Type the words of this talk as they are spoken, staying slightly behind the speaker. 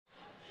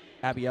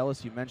Abby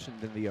Ellis, you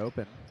mentioned in the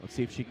open. Let's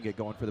see if she can get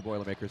going for the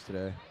Boilermakers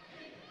today.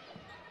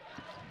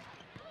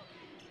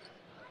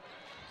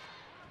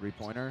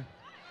 Three-pointer.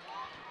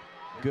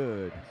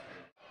 Good.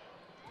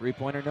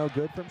 Three-pointer no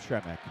good from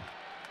Shremick.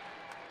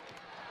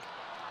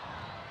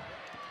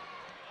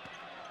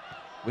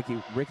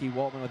 Ricky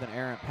Waltman with an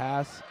errant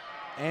pass.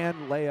 And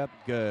layup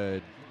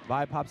good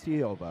by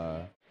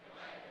Popsiova.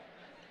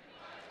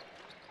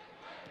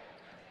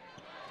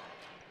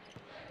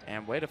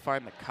 And way to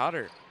find the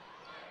cutter.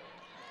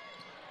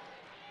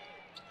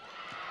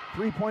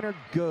 Three-pointer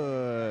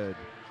good.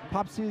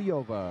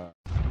 Popsiova.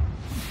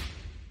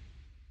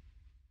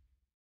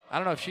 I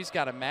don't know if she's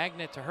got a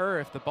magnet to her,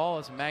 if the ball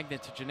is a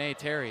magnet to Janae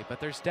Terry, but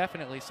there's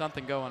definitely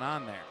something going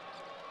on there.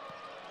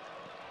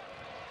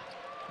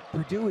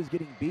 Purdue is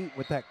getting beat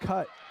with that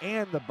cut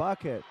and the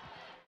bucket.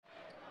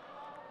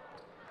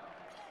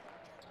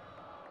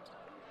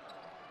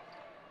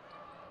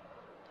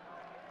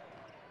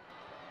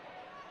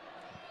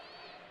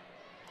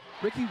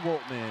 Ricky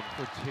Waltman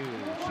for two.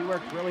 She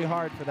worked really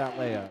hard for that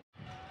layup.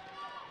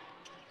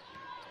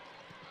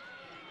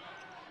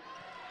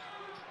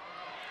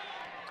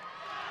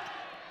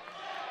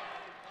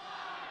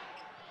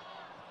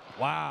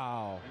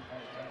 Wow.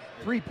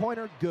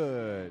 Three-pointer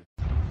good.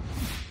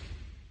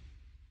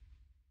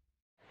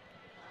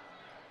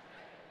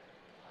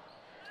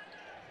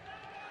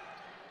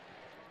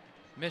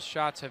 Missed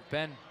shots have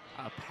been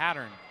a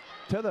pattern.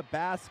 To the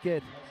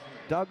basket.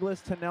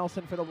 Douglass to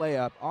Nelson for the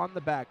layup on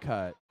the back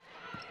cut.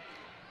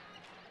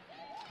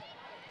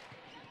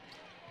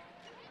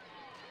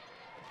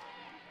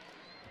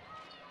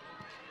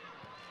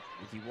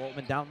 Ricky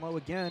Waltman down low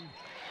again.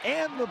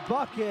 And the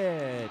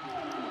bucket.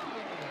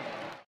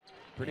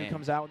 Purdue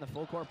comes out in the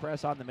full court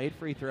press on the made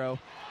free throw.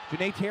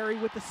 Janae Terry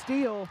with the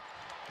steal.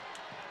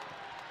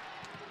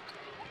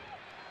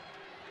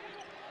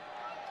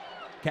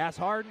 Cass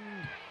Harden.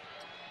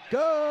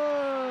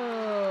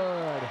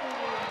 Good.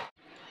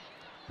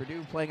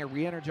 Purdue playing a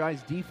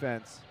re-energized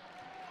defense.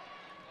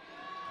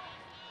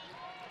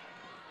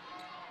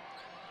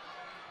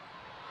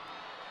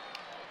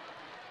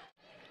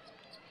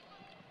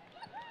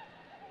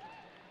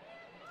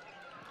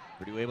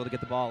 Purdue able to get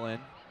the ball in.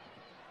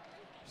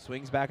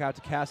 Swings back out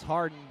to Cass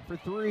Harden for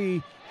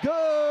three.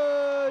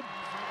 Good!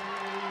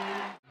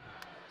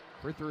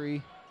 For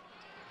three.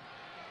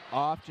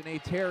 Off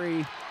Janae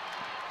Terry.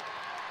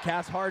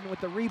 Cass Harden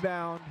with the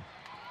rebound.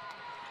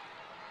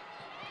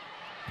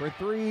 For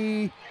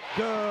three.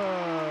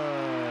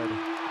 Good!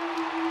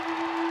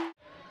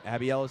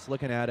 Abby Ellis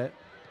looking at it.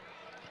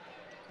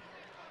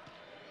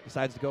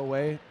 Decides to go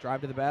away.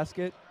 Drive to the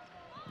basket.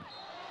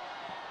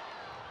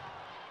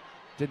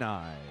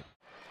 Denied.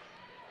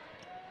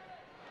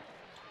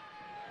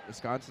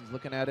 Wisconsin's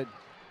looking at it.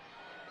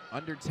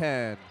 Under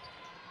 10.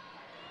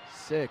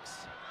 6.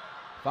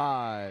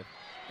 5.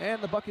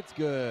 And the bucket's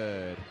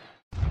good.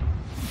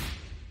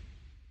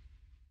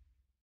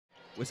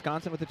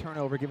 Wisconsin with the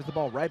turnover gives the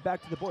ball right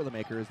back to the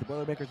Boilermakers. The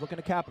Boilermakers looking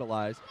to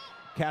capitalize.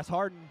 Cass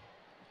Harden.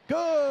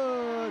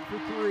 Good for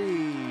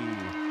three.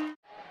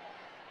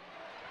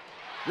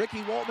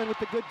 Ricky Waltman with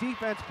the good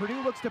defense.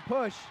 Purdue looks to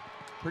push.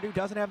 Purdue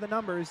doesn't have the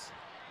numbers.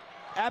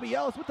 Abby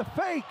Ellis with the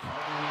fake.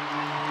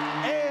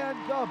 And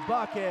the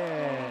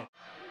bucket.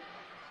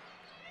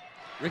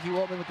 Ricky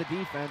Waltman with the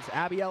defense.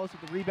 Abby Ellis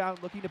with the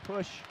rebound, looking to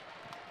push.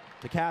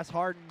 To Cass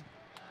Harden.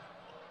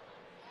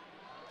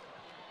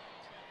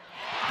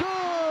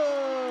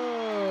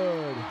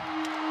 Good!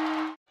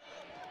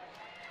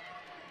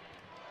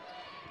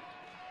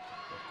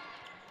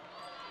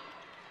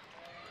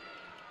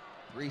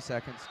 Three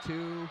seconds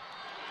to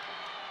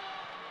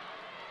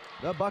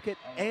the bucket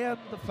and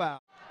the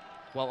foul.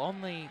 Well,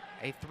 only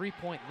a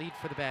 3-point lead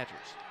for the Badgers.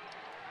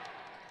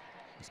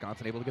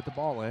 Wisconsin able to get the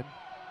ball in.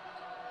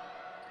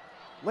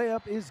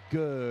 Layup is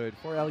good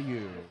for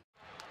LU.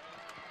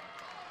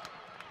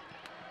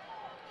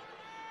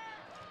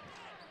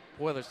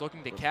 Boilers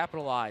looking to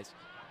capitalize.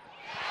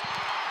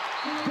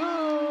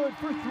 Good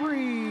for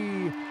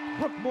three.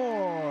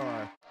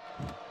 Brookmore.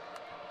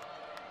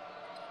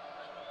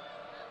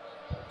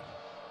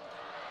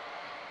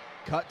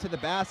 Cut to the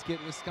basket.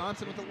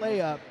 Wisconsin with the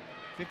layup.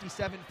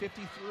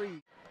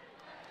 57-53.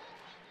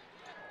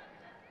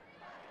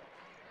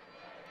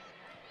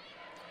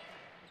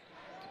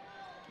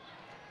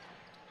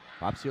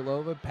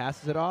 Popsiova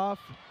passes it off.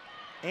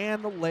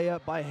 And the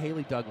layup by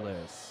Halle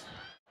Douglass.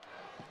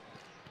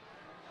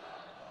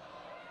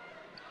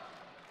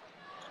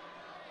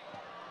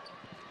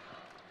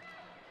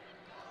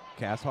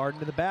 Cass Harden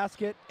to the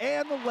basket.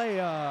 And the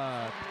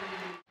layup.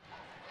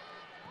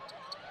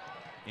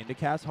 Into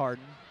Cass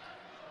Harden.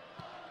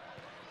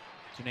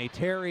 Janae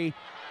Terry,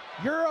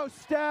 Euro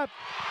step,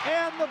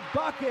 and the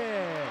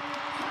bucket.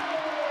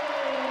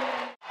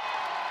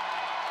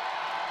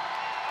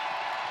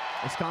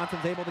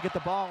 Wisconsin's able to get the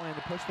ball in,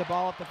 to push the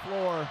ball up the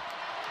floor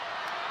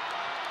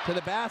to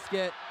the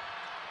basket,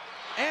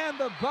 and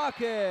the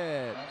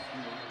bucket.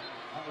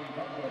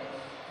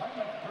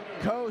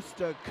 Coast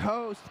to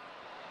coast.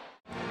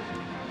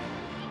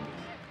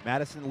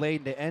 Madison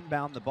Layden to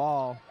inbound the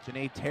ball.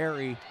 Janae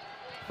Terry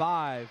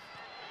 5,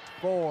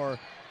 4,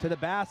 to the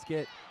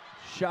basket.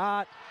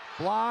 Shot,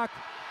 block.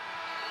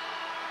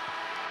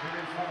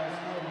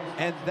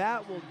 And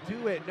that will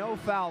do it. No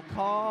foul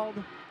called.